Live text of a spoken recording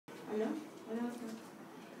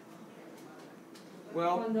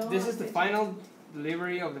Well, this is the final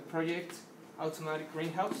delivery of the project Automatic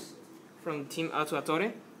Greenhouse from Team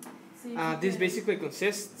Attuatore. This basically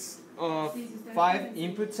consists of 5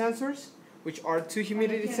 input sensors, which are 2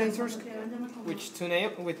 humidity sensors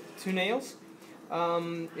with two nails.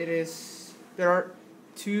 There are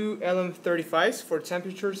 2 LM35s for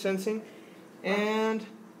temperature sensing and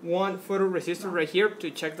 1 photoresistor right here to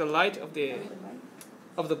check the light of the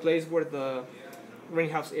place where the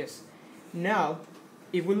greenhouse is. Now,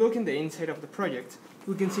 if we look in the inside of the project,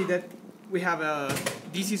 we can see that we have a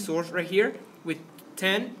DC source right here with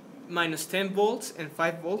minus 10 volts and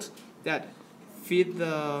 5 volts that feed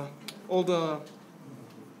all the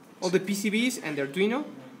PCBs and the Arduino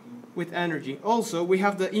with energy. Also, we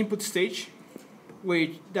have the input stage,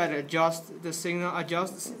 that adjusts the signal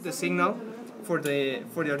for the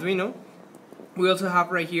Arduino. We also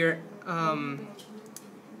have right here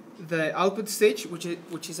the output stage,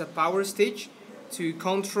 which is a power stage to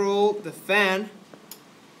control the fan,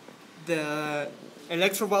 the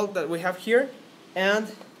electro valve that we have here,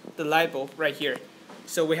 and the light bulb right here.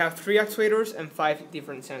 So we have 3 actuators and 5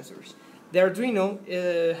 different sensors. The Arduino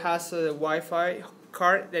has a Wi-Fi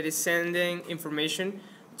card that is sending information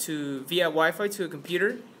via Wi-Fi to a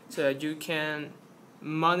computer, so that you can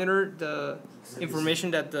monitor the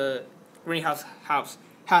information that the greenhouse has.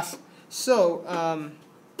 So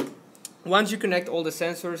once you connect all the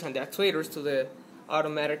sensors and the actuators to the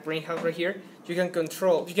automatic greenhouse right here, you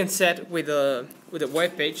can set with a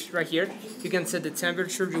web page right here. You can set the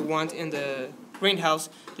temperature you want in the greenhouse,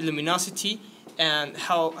 the luminosity, and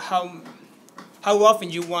how often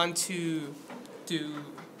you want to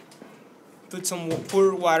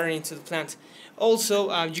pour water into the plant. Also,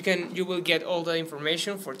 you will get all the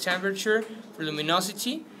information for temperature, for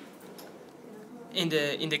luminosity in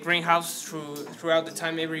the greenhouse throughout the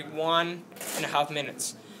time, every 1.5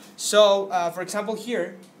 minutes. So, for example,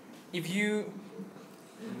 here, if you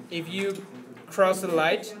cross the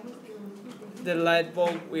light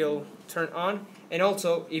bulb will turn on, and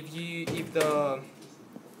also if the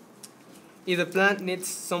plant needs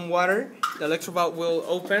some water, the electro valve will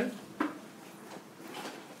open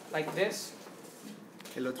like this.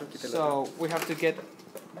 So we have to get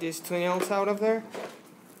these 2 nails out of there,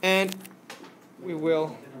 and we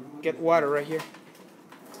will get water right here.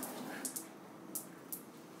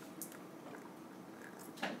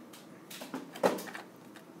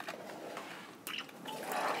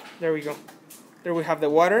 There we go. There we have the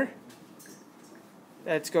water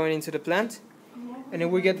that's going into the plant, and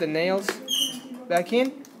then we get the nails back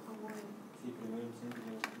in.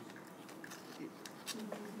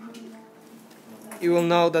 You will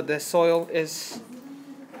know that the soil is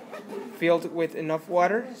filled with enough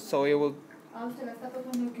water, so it will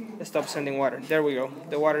stop sending water. There we go.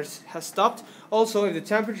 The water has stopped. Also, if the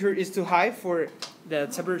temperature is too high for the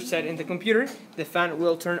temperature set in the computer, the fan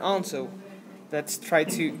will turn on. So let's try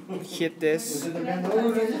to hit this.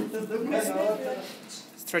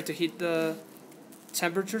 Let's try to hit the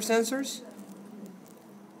temperature sensors.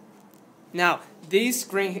 Now, this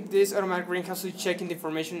automatic greenhouse is checking the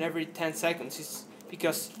information every 10 seconds.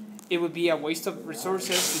 Because it would be a waste of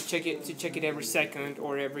resources to check it every second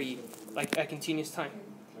or every a continuous time.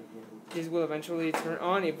 This will eventually turn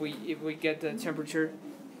on if we get the temperature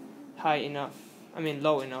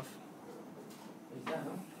low enough.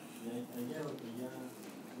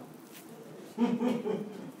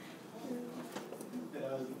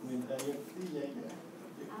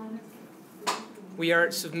 We are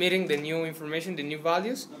submitting the new information, the new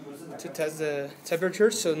values, to test the temperature.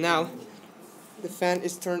 So now the fan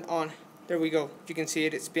is turned on. There we go. You can see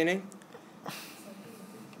it's spinning.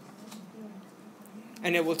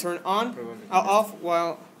 And it will turn on, off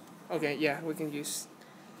while... Okay, yeah, we can use...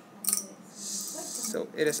 So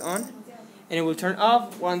it is on. And it will turn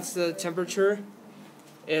off once the temperature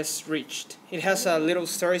is reached. It has a little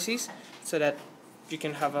sterices so that you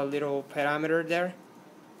can have a little parameter there,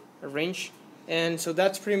 a range. And so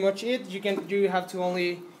that's pretty much it. You only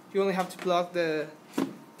have to plug the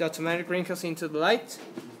automatic greenhouse into the light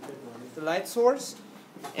source,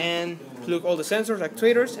 and plug all the sensors,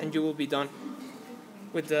 actuators, and you will be done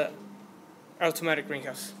with the automatic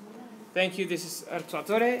greenhouse. Thank you. This is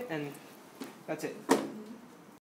Arturo, and that's it.